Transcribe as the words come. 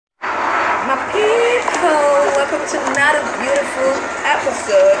My people, welcome to another beautiful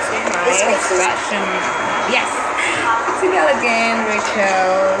episode of my session. Yes, it's again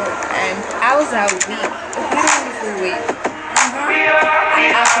Rachel, and how was our week? A beautiful week.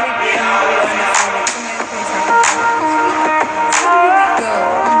 I actually been wonderful. So many things happened this week. How did it go?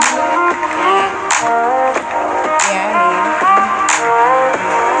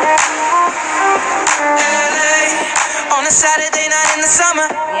 LA on a Saturday night in the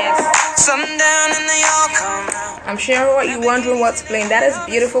summer. Yes. Sundown and they all come out. I'm sure what you're wondering what's playing. That is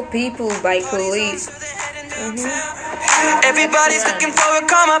Beautiful People by Khalid. Everybody's looking for a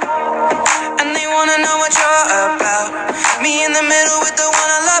come up, and they wanna know what you're about. Me in the middle with the one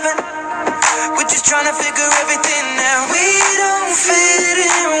I love it. We're just trying to figure everything out. We don't fit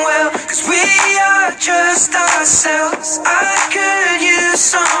in well, cause we are just ourselves. I could use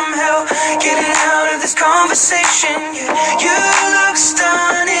some help getting out of this conversation. You look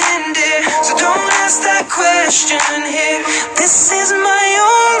stunning, dear, so don't ask that question here. This is my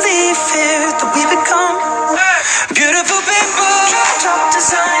only fear, that we become beautiful people. Top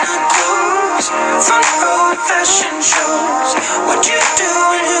designer clothes, front row fashion shows. What you do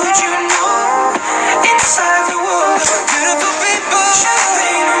and who'd you know? Inside the walls, beautiful people.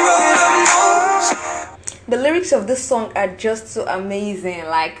 Champagne and roll up nose. The lyrics of this song are just so amazing.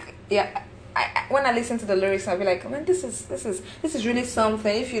 Like, yeah, when I listen to the lyrics, I'll be like, man, this is really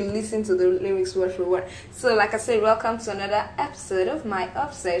something. If you listen to the lyrics word for word. So, like I said, welcome to another episode of my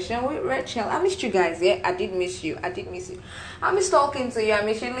obsession with Rachel. I missed you guys. Yeah, I did miss you. I miss talking to you. I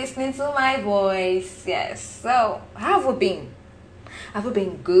miss you listening to my voice. Yes. So, how have we been? Have we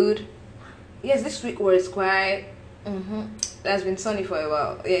been good? Yes, this week was quite. It has been sunny for a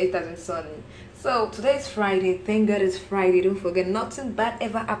while. Yeah, it has been sunny. So today is Friday. Thank God it's Friday. Don't forget, nothing bad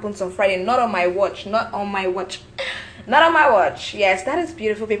ever happens on Friday. Not on my watch. Not on my watch. Not on my watch. Yes, that is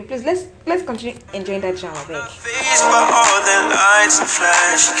beautiful, people. Please let's continue enjoying that jam, I beg. Face by all the lights and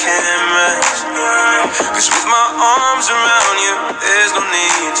flash cameras. Cause with my arms around you, there's no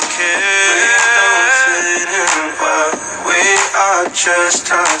need to care. We are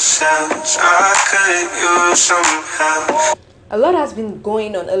just ourselves. I could use some help. A lot has been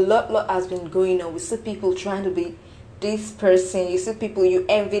going on. A lot has been going on. We see people trying to be this person. You see people, you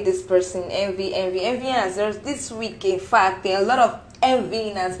envy this person. Envying as there's this week. In fact, a lot of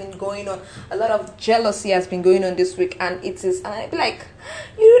envying has been going on. A lot of jealousy has been going on this week, and it is. And I'd be like,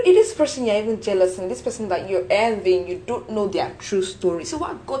 this person you're even jealous, and this person that you're envying, you don't know their true story. So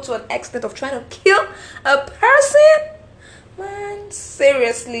I go to an extent of trying to kill a person, man.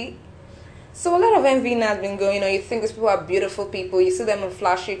 Seriously. So a lot of envying has been going on. You think these people are beautiful people. You see them in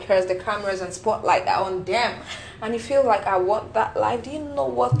flashy cars, the cameras and spotlight are on them. And you feel like, I want that life. Do you know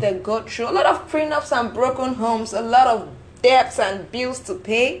what they go through? A lot of prenups and broken homes. A lot of debts and bills to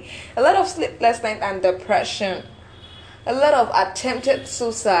pay. A lot of sleepless nights and depression. A lot of attempted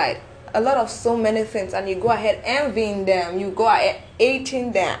suicide. A lot of so many things. And you go ahead envying them. You go ahead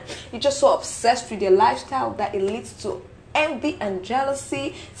hating them. You're just so obsessed with their lifestyle that it leads to envy and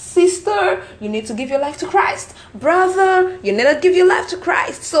jealousy. Sister, you need to give your life to Christ. Brother, you need to give your life to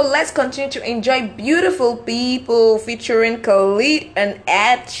Christ. So let's continue to enjoy Beautiful People featuring Khalid and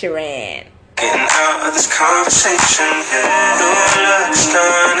Ed Sheeran. Getting out of this conversation, yeah. You look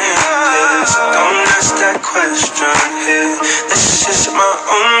stunning, yeah. So don't ask that question here. This is my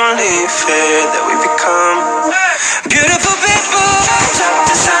only fear, that we become beautiful people.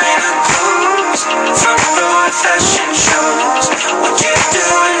 Top designer clothes, front row fashion shows. What you do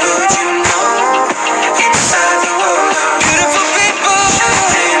and who'd you know? Inside the world, beautiful people.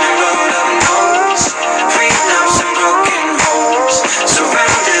 Champagne and roll up nose, prenups and broken homes.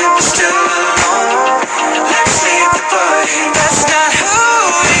 Surrounded but still alone. Let's leave the party. That's not who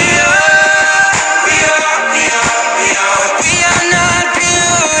we are. We are not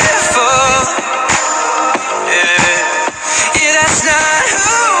beautiful. Yeah, that's not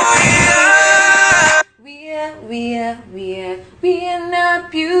who we are. We are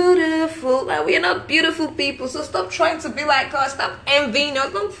not beautiful. Like, we are not beautiful people. So stop trying to be like us. Stop envying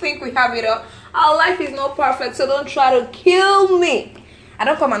us. Don't think we have it all. Our life is not perfect. So don't try to kill me. I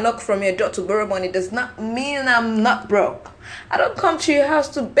don't come and knock from your door to borrow money. Does not mean I'm not broke. I don't come to your house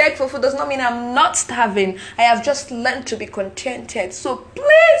to beg for food. Does not mean I'm not starving. I have just learned to be contented. So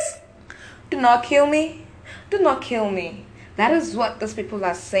please, do not kill me. Do not kill me. That is what those people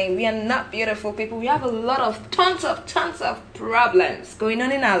are saying. We are not beautiful people. We have a lot of tons of problems going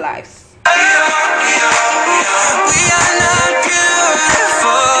on in our lives. We are not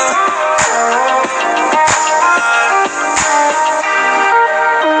beautiful.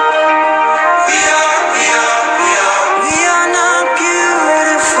 We are not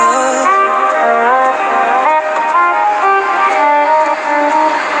beautiful.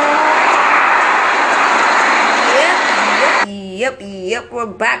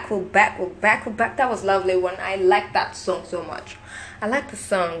 we're back. That was lovely one. I like that song so much. I like the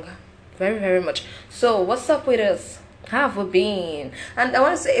song very, very much. So what's up with us? How have we been? And I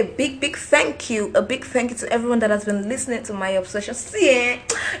want to say a big thank you. A big thank you to everyone that has been listening to my obsession. See,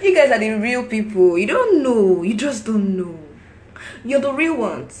 you guys are the real people. You don't know. You just don't know. You're the real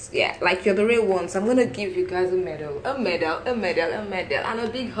ones. Yeah, like you're the real ones. I'm gonna give you guys a medal, and a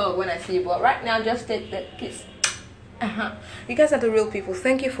big hug when I see you. But right now, just take that kiss. You guys are the real people.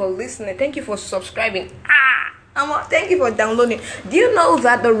 Thank you for listening. Thank you for subscribing. Thank you for downloading. Do you know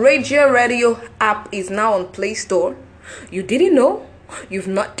that the Radio app is now on Play Store? You didn't know? You've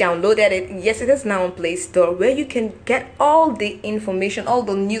not downloaded it. Yes, it is now on Play Store, where you can get all the information, all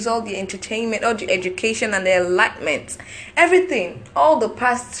the news, all the entertainment, all the education and the enlightenment, everything, all the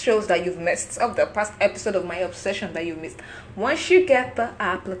past shows that you've missed, of the past episode of My Obsession that you missed. Once you get the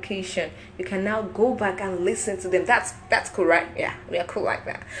application, you can now go back and listen to them. That's cool, right? Yeah, we are cool like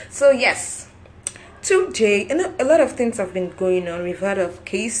that. So yes, today, a lot of things have been going on. We've heard of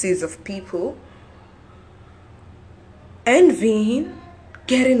cases of people envying,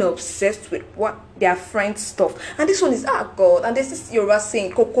 getting obsessed with what their friends stuff. And this one is God. And this is Yoruba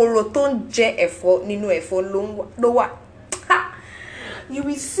saying kokoro ton je efo ninu efo lowa. You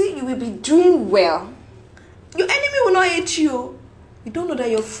will see, you will be doing well. Your enemy will not hate you. You don't know that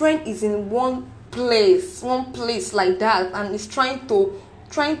your friend is in one place like that, and is trying to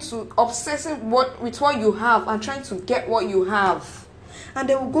obsessing with what you have and trying to get what you have. And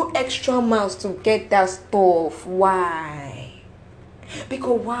they will go extra miles to get that stuff. Why?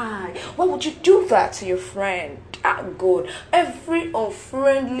 Because why? Why would you do that to your friend? God. Every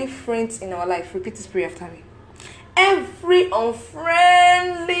unfriendly friend in our life, repeat this prayer after me. Every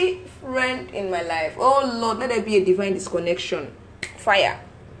unfriendly friend in my life. Oh Lord, let there be a divine disconnection. Fire.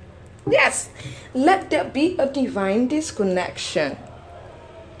 Yes. Let there be a divine disconnection.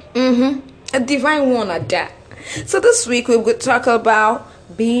 A divine one at that. So this week we will talk about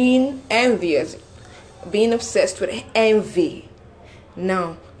being envious, being obsessed with envy.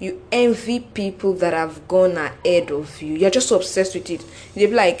 Now, you envy people that have gone ahead of you. You're just so obsessed with it.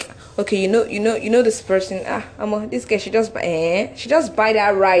 You'll be like, okay, you know this person. This girl, she just buy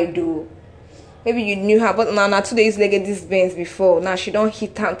that ride, though. Maybe you knew her, but now 2 days later, this Benz before. Now she don't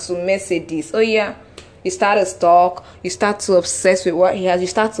hit out to Mercedes. Oh yeah, you start to stalk. You start to obsess with what he has. You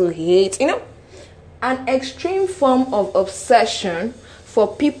start to hate. An extreme form of obsession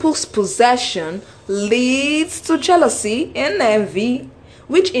for people's possession leads to jealousy and envy,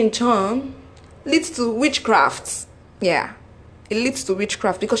 which in turn leads to witchcraft. Yeah, it leads to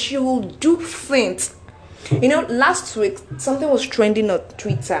witchcraft because you will do things. Last week something was trending on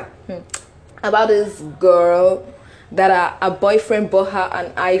Twitter about this girl that her boyfriend bought her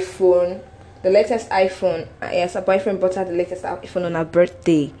an iPhone, the latest iPhone. Yes, her boyfriend bought her the latest iPhone on her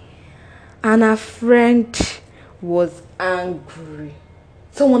birthday. And her friend was angry.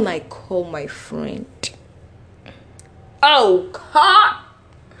 Someone I call my friend. Oh God!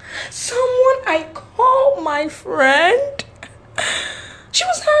 Someone I call my friend. She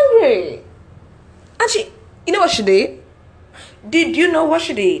was angry. And you know what she did? Did you know what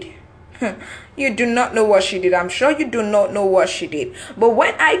she did? You do not know what she did. I'm sure you do not know what she did. But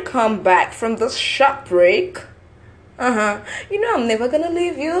when I come back from this short break, I'm never gonna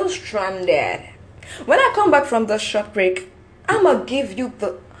leave you stranded. When I come back from the short break, I'ma give you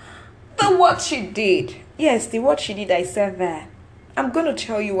the what she did. Yes, the what she did, I said that. I'm gonna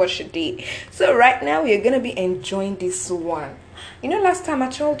tell you what she did. So right now we're gonna be enjoying this one. Last time I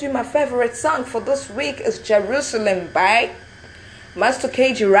told you my favorite song for this week is Jerusalem by Master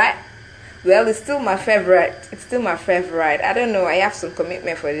KG, right? Well, it's still my favorite. I don't know, I have some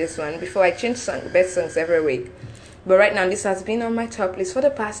commitment for this one before I change best songs every week. But right now, this has been on my top list for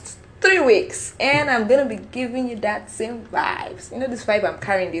the past 3 weeks. And I'm going to be giving you that same vibes. This vibe I'm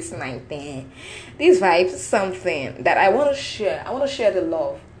carrying this night. These vibes is something that I want to share. I want to share the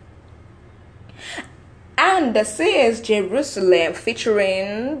love. And this is Jerusalem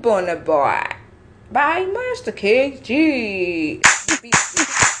featuring Burna Boy by Master KG.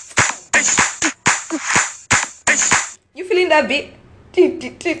 You feeling that beat? The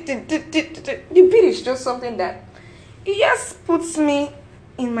beat is just something that it just puts me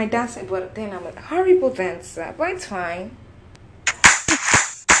in my dancing, but then I'm a horrible dancer, but it's fine.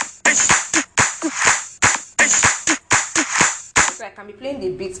 So I can be playing the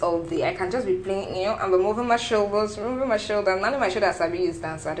beats all day. I can just be playing, I'm moving my shoulders. None of my shoulders are being used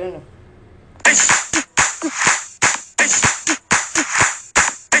dance. I don't know.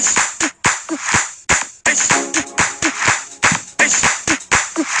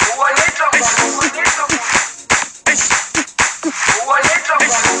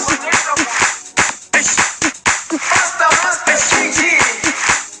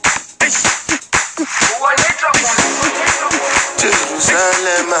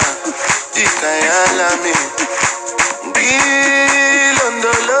 ikayalami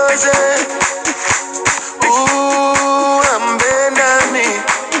ngilondoloze uhambe nami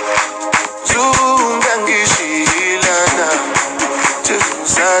zungangishilana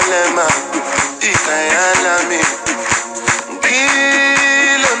Jerusalema ikayalami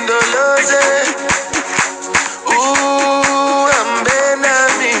ngilondoloze uhambe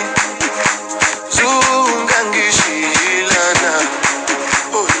nami zungangishilana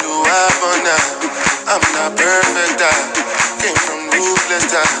Oluwabona I'm not perfect, I came from ruthless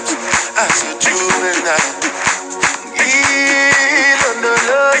times as a juvenile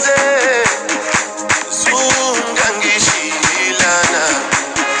ngilondoloze zungangishilana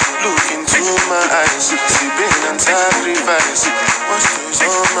Look into my eyes, see pain and sacrifice What's goes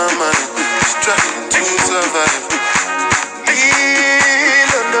on my mind, struggling to survive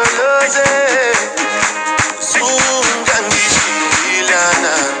ngilondoloze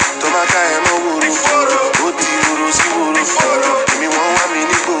zungangishilana Tomakaya mawuru, oti wuru si wuru Emi won wa mi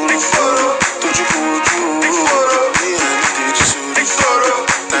ni buru, toju koju Ni ani teji sori,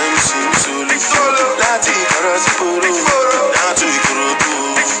 time seems slowly Lati kara si buru, now to Ikorodu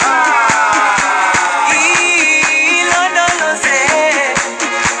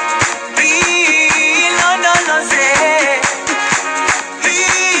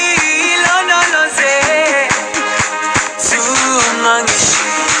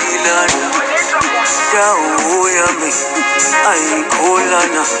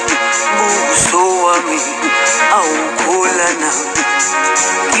Aikolana buso wami aukolana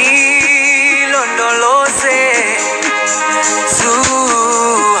ilondoloze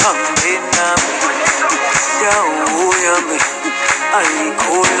zuhambe nami dawo yami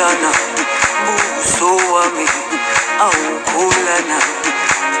aikolana buso wami aukolana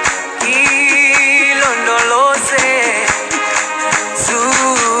ilondoloze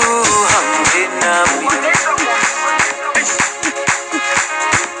zuhambe nami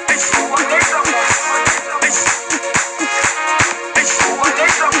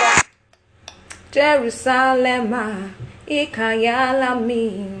Jerusalem, ikayalami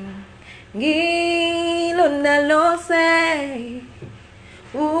ngilondoloze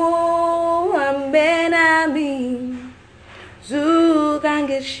uhambe nami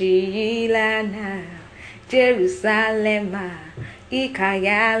zungangishilana Jerusalem,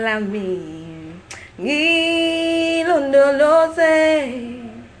 ikayalami ngilondoloze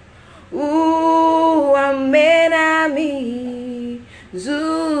uhambe nami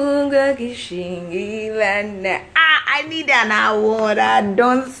Zungagishingilana. I need an award. I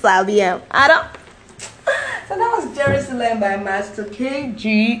don't Sabiam. I don't. So that was Jerusalem by Master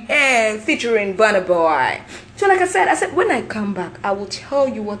KG and featuring Burna Boy. So like I said when I come back, I will tell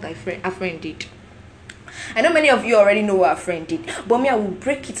you what our friend did. I know many of you already know what our friend did, but me, I will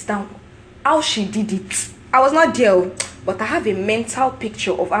break it down how she did it. I was not there, but I have a mental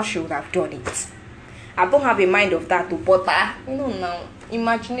picture of how she would have done it. I don't have a mind of that, but now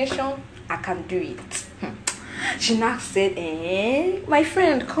imagination, I can do it. She now said, my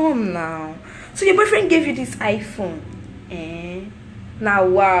friend, come now. So your boyfriend gave you this iPhone. Now,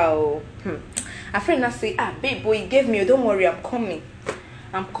 wow. A friend now say, babe, boy, he gave me. Don't worry, I'm coming.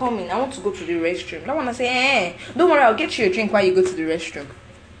 I want to go to the restroom. That one I say, don't worry, I'll get you a drink while you go to the restroom.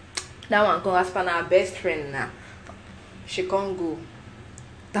 That one come as per our best friend now. She can't go.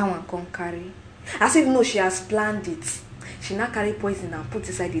 That one can't carry. As if no, she has planned it. She now carry poison and put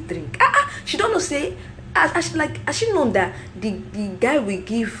inside the drink. She don't know say as she know that the guy will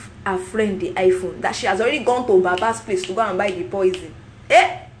give her friend the iPhone, that she has already gone to Baba's place to go and buy the poison.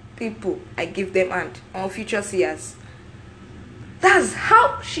 People, I give them hand on future seers. That's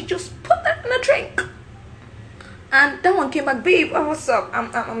how she just put that in a drink. And that one came back, babe, what's up?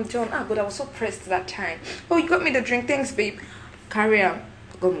 I'm John. But I was so pressed that time. Oh, you got me the drink, thanks, babe. Carry on.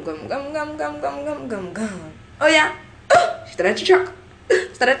 Gum. Oh yeah. She started to choke.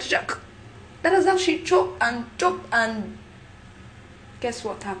 That is how she choked and guess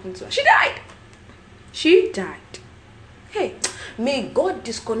what happened to her? She died. Hey, may God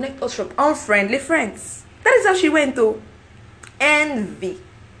disconnect us from unfriendly friends. That is how she went to envy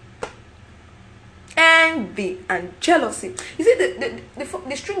and jealousy. You see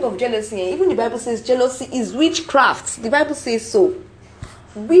the string of jealousy, even the Bible says jealousy is witchcraft. The Bible says so.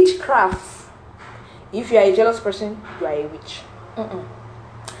 Witchcraft. If you are a jealous person, you are a witch.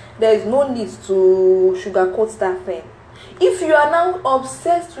 There is no need to sugarcoat that thing. If you are now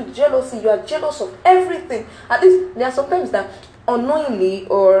obsessed with jealousy, you are jealous of everything. At least there are sometimes that unknowingly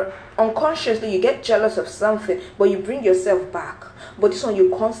or unconsciously you get jealous of something, but you bring yourself back. But this one, you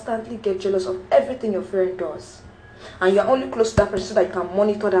constantly get jealous of everything your friend does, and you are only close to that person so that you can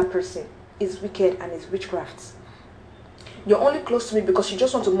monitor that person. is wicked and is witchcraft. You're only close to me because you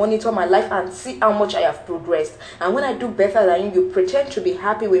just want to monitor my life and see how much I have progressed. And when I do better than you, you pretend to be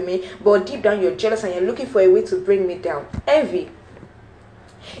happy with me, but deep down you're jealous and you're looking for a way to bring me down. Envy.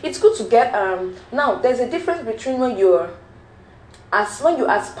 It's good to get now there's a difference between when you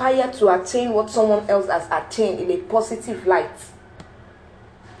aspire to attain what someone else has attained in a positive light.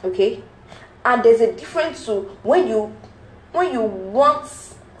 Okay? And there's a difference to when you want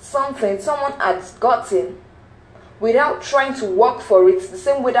something someone has gotten without trying to work for it the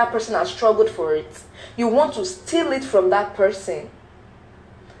same way that person has struggled for it. You want to steal it from that person.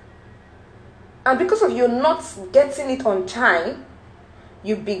 And because of you not getting it on time,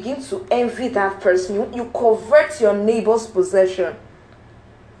 you begin to envy that person. You covet your neighbor's possession.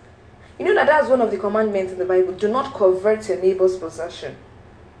 You know that's one of the commandments in the Bible. Do not covet your neighbor's possession.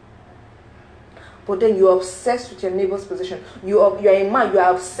 But then you're obsessed with your neighbor's possession. You're a man, you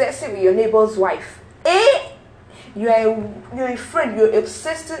are obsessive with your neighbor's wife. You're a friend, you're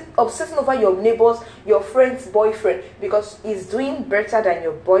obsessing over your friend's boyfriend because he's doing better than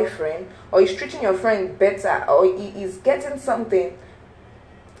your boyfriend, or he's treating your friend better, or he's getting something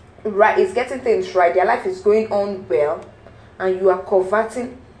right, he's getting things right, their life is going on well, and you are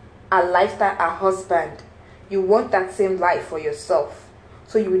coveting a lifestyle, a husband. You want that same life for yourself.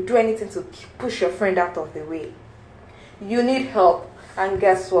 So you will do anything to push your friend out of the way. You need help, and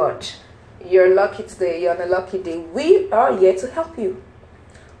guess what? You're lucky today, you're on a lucky day. We are here to help you.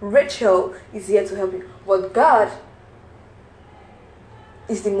 Rachel is here to help you. But God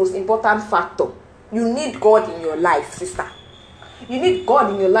is the most important factor. You need God in your life, sister. You need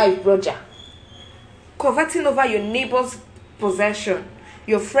God in your life, brother. Coveting over your neighbor's possession,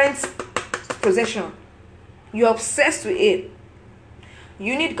 your friend's possession. You're obsessed with it.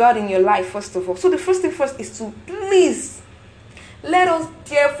 You need God in your life, first of all. So the first thing first is to please let us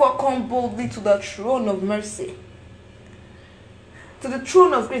therefore come boldly to the throne of mercy, to the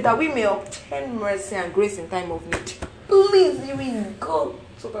throne of grace, that we may obtain mercy and grace in time of need. Please, you will go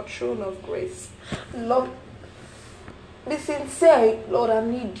to the throne of grace. Lord, be sincere. Lord, I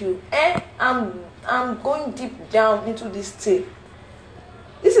need you. I'm going deep down into this thing.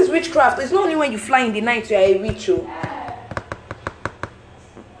 This is witchcraft. It's not only when you fly in the night you are a witch.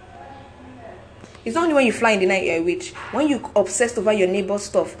 It's not only when you fly in the night you're a witch. When you obsessed over your neighbor's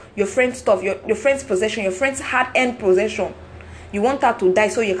stuff, your friend's stuff, your friend's possession, your friend's hard-earned possession, you want her to die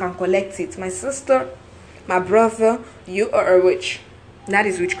so you can collect it. My sister, my brother, you are a witch. That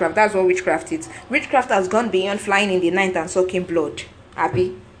is witchcraft. That's what witchcraft is. Witchcraft has gone beyond flying in the night and sucking blood.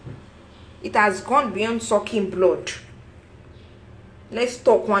 Abby, it has gone beyond sucking blood. Let's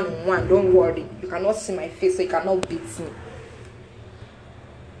talk one-on-one. Don't worry. You cannot see my face, so you cannot beat me.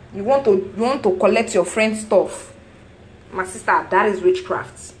 You want to collect your friend's stuff. My sister, that is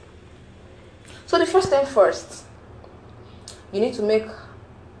witchcraft. So the first thing first, you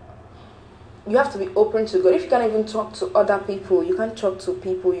have to be open to God. If you can't even talk to other people, you can't talk to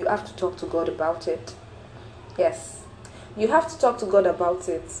people, you have to talk to God about it. Yes. You have to talk to God about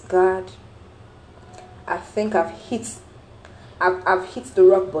it. God, I think I've hit the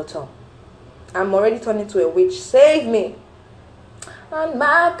rock bottom. I'm already turning into a witch. Save me. And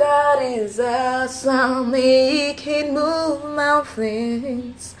my God is awesome. He can move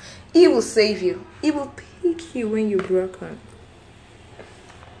mountains. He will save you. He will pick you when you're broken.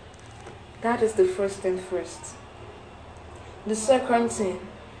 That is the first thing first. The second thing,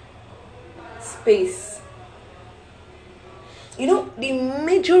 space. You know, the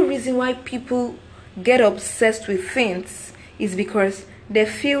major reason why people get obsessed with things is because they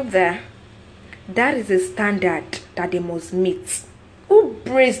feel that is a standard that they must meet. Who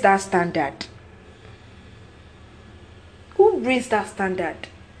raised that standard? Who raised that standard?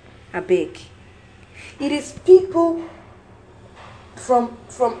 I beg. It is people from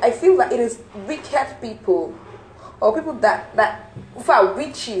I feel that it is wicked people, or people that who are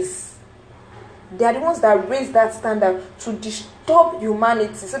witches. They are the ones that raise that standard to disturb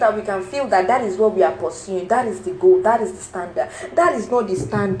humanity so that we can feel that is what we are pursuing. That is the goal. That is the standard. That is not the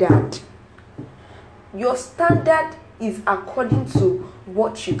standard. Your standard is according to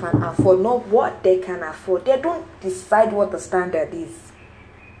what you can afford, not what they can afford. They don't decide what the standard is.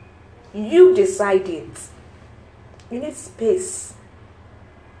 You decide it. You need space.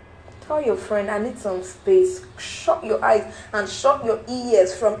 Tell your friend, I need some space. Shut your eyes and shut your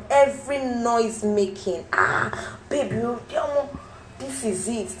ears from every noise making. Baby, this is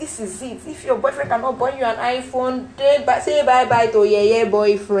it. This is it. If your boyfriend cannot buy you an iPhone, then say bye-bye to your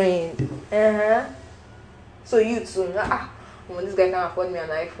boyfriend. So you too, when this guy can't afford me an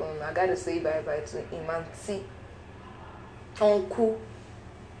iPhone, I gotta say bye-bye to him and see. Uncle.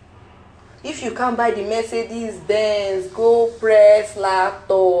 If you can't buy the Mercedes Benz, go press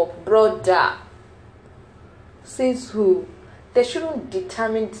laptop, brother. Says who? They shouldn't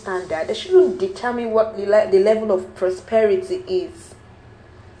determine standard. They shouldn't determine what the level of prosperity is.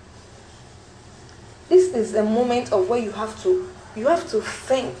 This is a moment of where you have to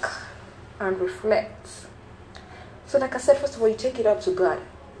think and reflect. So like I said, first of all, you take it up to God.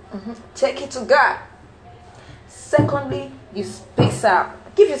 Take it to God. Secondly, you space out.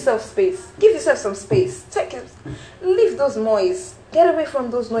 Give yourself space. Give yourself some space. Leave those noise. Get away from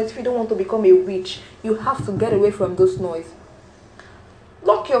those noise. If you don't want to become a witch, you have to get away from those noise.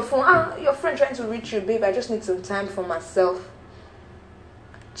 Lock your phone. Your friend trying to reach you, babe. I just need some time for myself.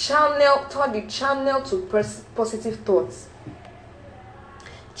 Channel to positive thoughts.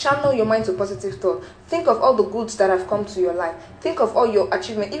 Channel your mind to positive thoughts. Think of all the goods that have come to your life. Think of all your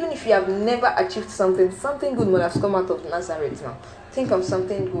achievements. Even if you have never achieved something good will have come out of Nazareth now. Think of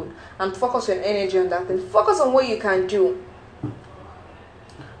something good and focus your energy on that thing. Focus on what you can do.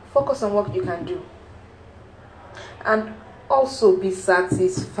 Focus on what you can do. And also be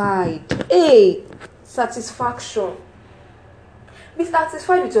satisfied. Satisfaction. Be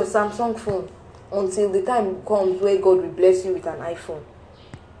satisfied with your Samsung phone until the time comes where God will bless you with an iPhone.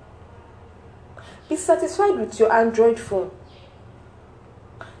 Be satisfied with your Android phone.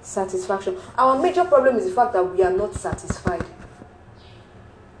 Satisfaction. Our major problem is the fact that we are not satisfied.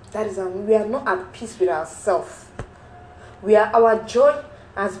 That is, we are not at peace with ourselves. We have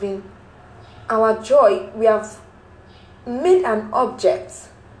made an object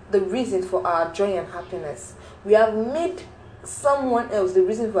the reason for our joy and happiness. We have made someone else the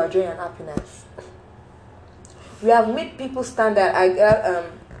reason for our joy and happiness. We have made people stand that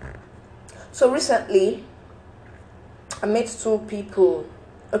so recently I met two people.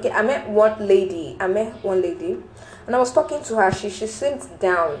 Okay, I met one lady, and I was talking to her. She seemed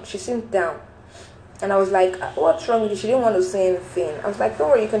down. And I was like, what's wrong with you? She didn't want to say anything. I was like, don't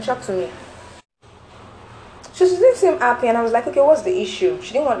worry, you can talk to me. She didn't seem happy, and I was like, okay, what's the issue?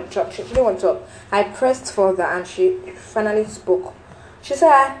 She didn't want to talk. She didn't want to talk. I pressed further, and she finally spoke. She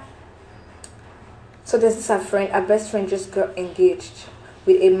said, so there's this her best friend just got engaged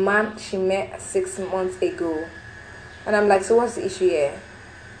with a man she met 6 months ago. And I'm like, so what's the issue here?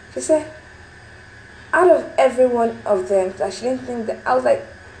 She said, out of every one of them, that she didn't think that. I was like,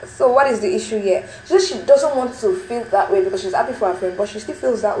 so what is the issue here? She said she doesn't want to feel that way because she's happy for her friend, but she still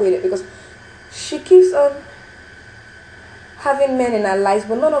feels that way because she keeps on having men in her lives,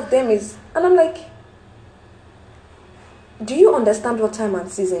 but none of them is. And I'm like, do you understand what time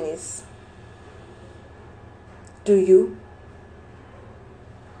and season is? Do you?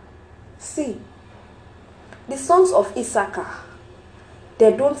 See, the sons of Issachar,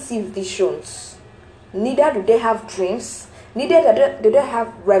 they don't see visions. Neither do they have dreams. Neither do they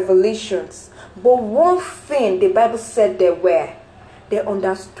have revelations. But one thing the Bible said they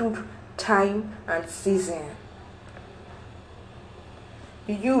understood time and season.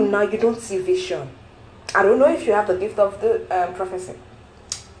 You don't see vision. I don't know if you have the gift of the prophecy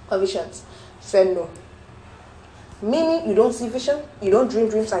or visions. Said no. Meaning you don't see vision, you don't dream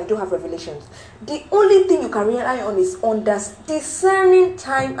dreams, and you don't have revelations. The only thing you can rely on is discerning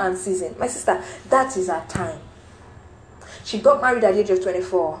time and season. My sister, that is her time. She got married at the age of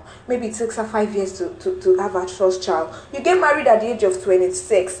 24. Maybe it takes her 5 years to have her first child. You get married at the age of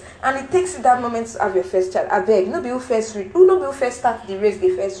 26, and it takes you that moment to have your first child. I beg, no be who first reach. Who no be who first start the race, the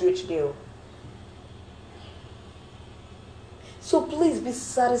first reach there. So please be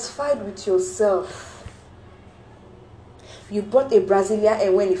satisfied with yourself. You bought a Brazilian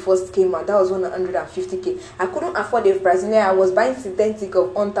hair when it first came out. That was 150k. I couldn't afford a Brazilian. I was buying synthetic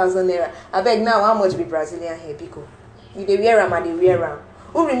of 1,000 naira. I beg now, how much be Brazilian hair? Because you they wear them and they wear them.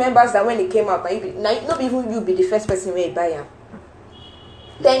 Who remembers that when it came out? Now not even you be the first person where you buy them.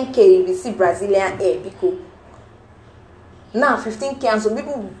 10k you see Brazilian hair because now 15k, and some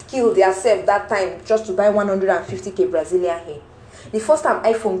people kill themselves that time just to buy 150k Brazilian hair. The first time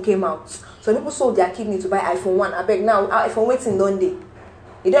iPhone came out, some people sold their kidney to buy iPhone 1. I beg now, iPhone waiting one day.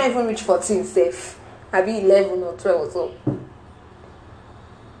 You don't even reach 14 safe. I be 11 or 12 or so.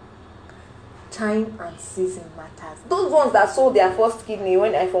 Time and season matters. Those ones that sold their first kidney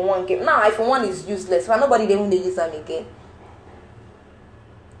when iPhone 1 came, now iPhone 1 is useless. But nobody they won't use them again.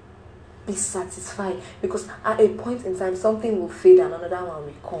 Be satisfied, because at a point in time something will fade and another one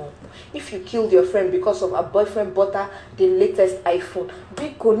will come. If you killed your friend because of her boyfriend bought her the latest iPhone,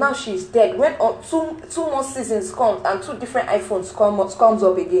 because now she's dead, when two more seasons come and 2 different iPhones comes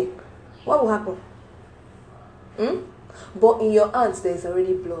up again, what will happen? But in your hands there is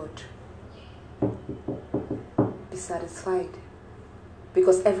already blood. Be satisfied.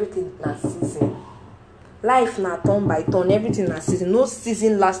 because everything na season. Life na turn by turn, everything na season. No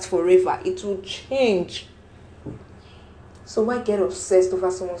season lasts forever. It will change. So why get obsessed over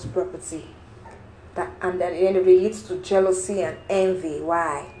someone's property? And at the end of it leads to jealousy and envy.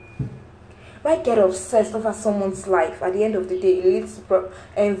 Why? Why get obsessed over someone's life? At the end of the day, it leads to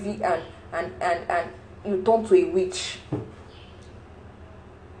envy and you turn to a witch.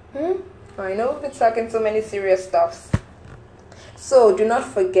 I know we've been talking so many serious stuffs. So do not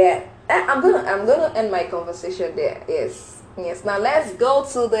forget. I'm gonna end my conversation there. Yes. Now let's go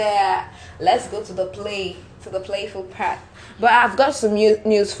to the playful part. But I've got some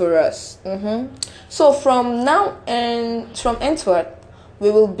news for us. So from now and from henceforth,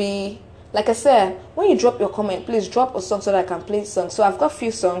 we will be, like I said, when you drop your comment, please drop a song so that I can play songs. So I've got a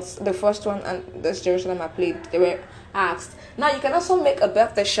few songs. The first one and this Jerusalem I played, they were asked. Now you can also make a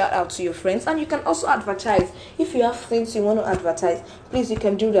birthday shout out to your friends, and you can also advertise. If you have things you want to advertise, please, you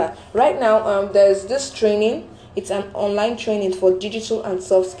can do that. Right now, there's this training. It's an online training for digital and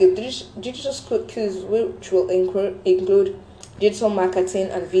soft skills. Digital skills which will include digital marketing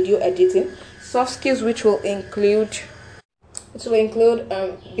and video editing. Soft skills which will include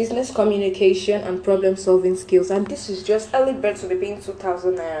business communication and problem solving skills. And this is just early birds will be paying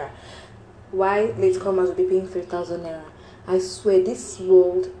 2,000 naira. Why latecomers will be paying 3,000 naira? I swear, this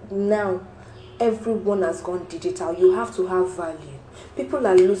world now, everyone has gone digital. You have to have value. People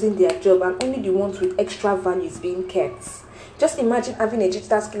are losing their job, and only the ones with extra value is being kept. Just imagine having a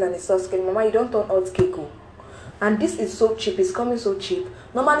digital skill and a soft skill. Mama, you don't turn out cake. And this is so cheap. It's coming so cheap.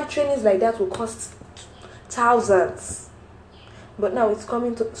 Normally, trainings like that will cost thousands. But now it's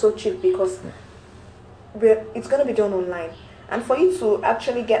coming so cheap because it's going to be done online. And for you to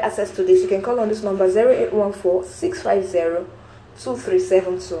actually get access to this, you can call on this number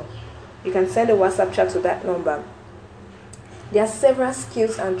 0814-650-2372. You can send a WhatsApp chat to that number. There are several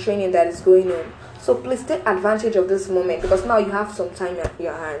skills and training that is going on. So please take advantage of this moment, because now you have some time in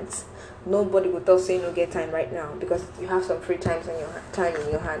your hands. Nobody will tell say no get time right now, because you have some free time in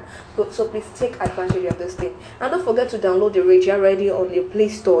your hand. So please take advantage of this thing. And don't forget to download the Regia Radio on your Play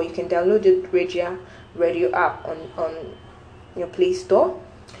Store. You can download the Regia Radio app on your Play Store.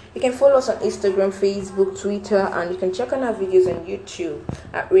 You can follow us on Instagram, Facebook, Twitter, and you can check on our videos on YouTube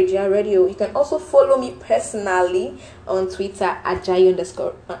at Regia Radio. You can also follow me personally on Twitter, Ajayi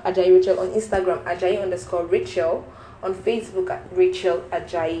Rachel, on Instagram, Ajayi_Rachel, on Facebook at Rachel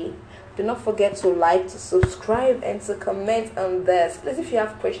Ajayi. Do not forget to like, to subscribe, and to comment on this. Please, if you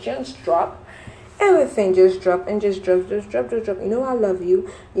have questions, drop. Everything, just drop. You know I love you.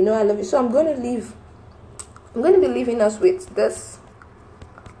 So I'm going to be leaving us with this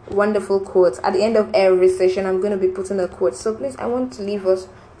wonderful quote. At the end of every session, I'm going to be putting a quote. So please, I want to leave us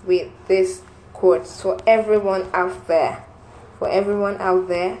with this quote for everyone out there. For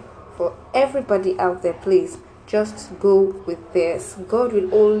everybody out there, please, just go with this. God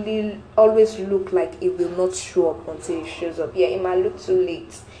will always look like it will not show up until it shows up. Yeah, it might look too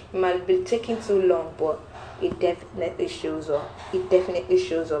late. It might be taking too long, but it definitely shows up.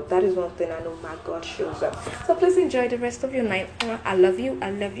 That is one thing I know, my God shows up. So please enjoy the rest of your night. I love you.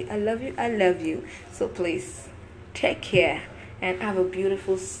 So please take care and have a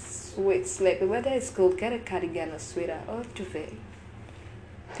beautiful, sweet sleep. The weather is cold. Get a cardigan, a sweater, or duvet.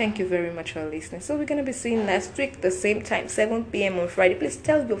 Thank you very much for listening. So we're going to be seeing next week, the same time, 7 p.m. on Friday. Please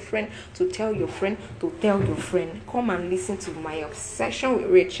tell your friend to tell your friend to tell your friend. Come and listen to my obsession with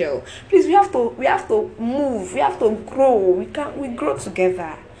Rachel. Please, we have to move. We have to grow. We grow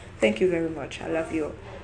together. Thank you very much. I love you.